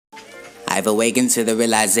I've awakened to the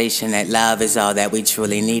realization that love is all that we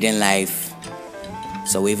truly need in life.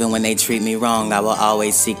 So even when they treat me wrong, I will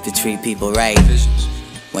always seek to treat people right.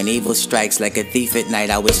 When evil strikes like a thief at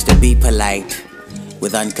night, I wish to be polite.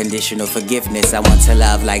 With unconditional forgiveness, I want to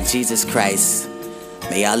love like Jesus Christ.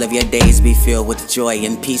 May all of your days be filled with joy,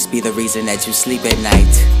 and peace be the reason that you sleep at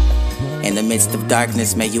night. In the midst of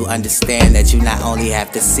darkness, may you understand that you not only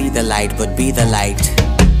have to see the light, but be the light.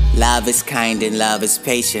 Love is kind and love is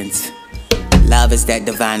patient. Love is that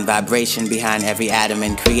divine vibration behind every atom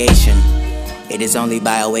in creation. It is only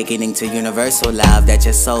by awakening to universal love that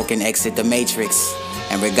your soul can exit the matrix.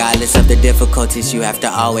 And regardless of the difficulties, you have to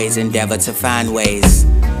always endeavor to find ways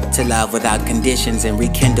to love without conditions and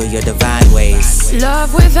rekindle your divine ways.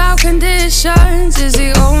 Love without conditions is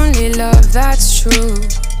the only love that's true.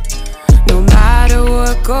 No matter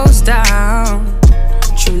what goes down,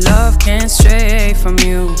 true love can't stray from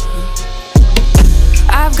you.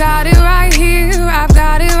 I've got it right here, I've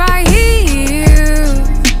got it right here.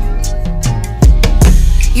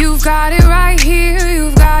 You've got it right here,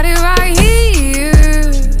 you've got it right here.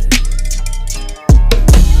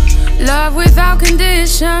 Love without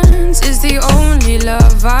conditions is the only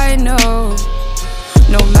love I know.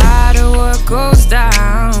 No matter what goes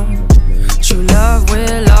down, true love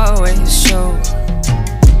will always show.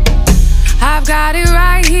 I've got it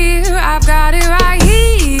right here, I've got it right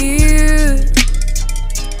here.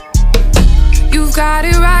 You've got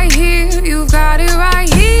it right here, you've got it right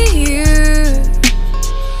here.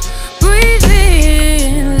 Breathe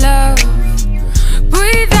in love,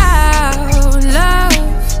 breathe out love.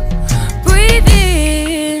 Breathe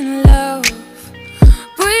in love,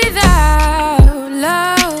 breathe out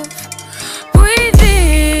love. Breathe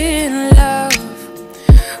in love,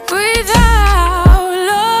 breathe out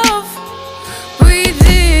love. Breathe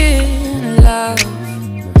in love,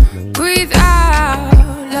 breathe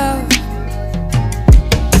out love.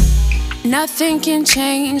 Nothing can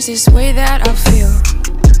change this way that I feel.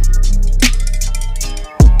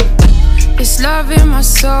 It's love in my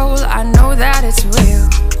soul, I know that it's real.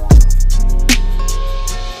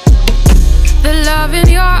 The love in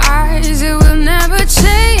your eyes, it will never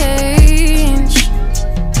change.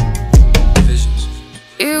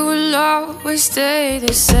 It will always stay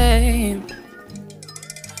the same.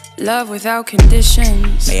 Love without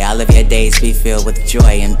conditions. May all of your days be filled with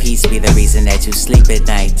joy, and peace be the reason that you sleep at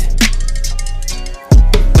night.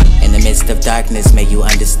 In the midst of darkness, may you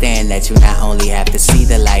understand that you not only have to see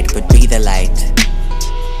the light, but be the light.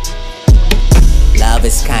 Love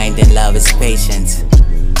is kind and love is patient.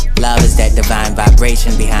 Love is that divine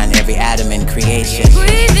vibration behind every atom in creation.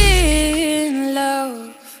 Breathe in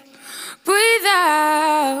love, breathe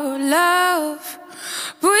out love.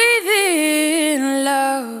 Breathe in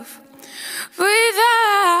love, breathe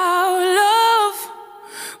out love.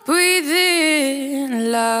 Breathe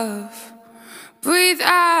in love, breathe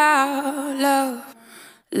out love.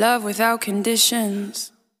 Love without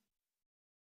conditions.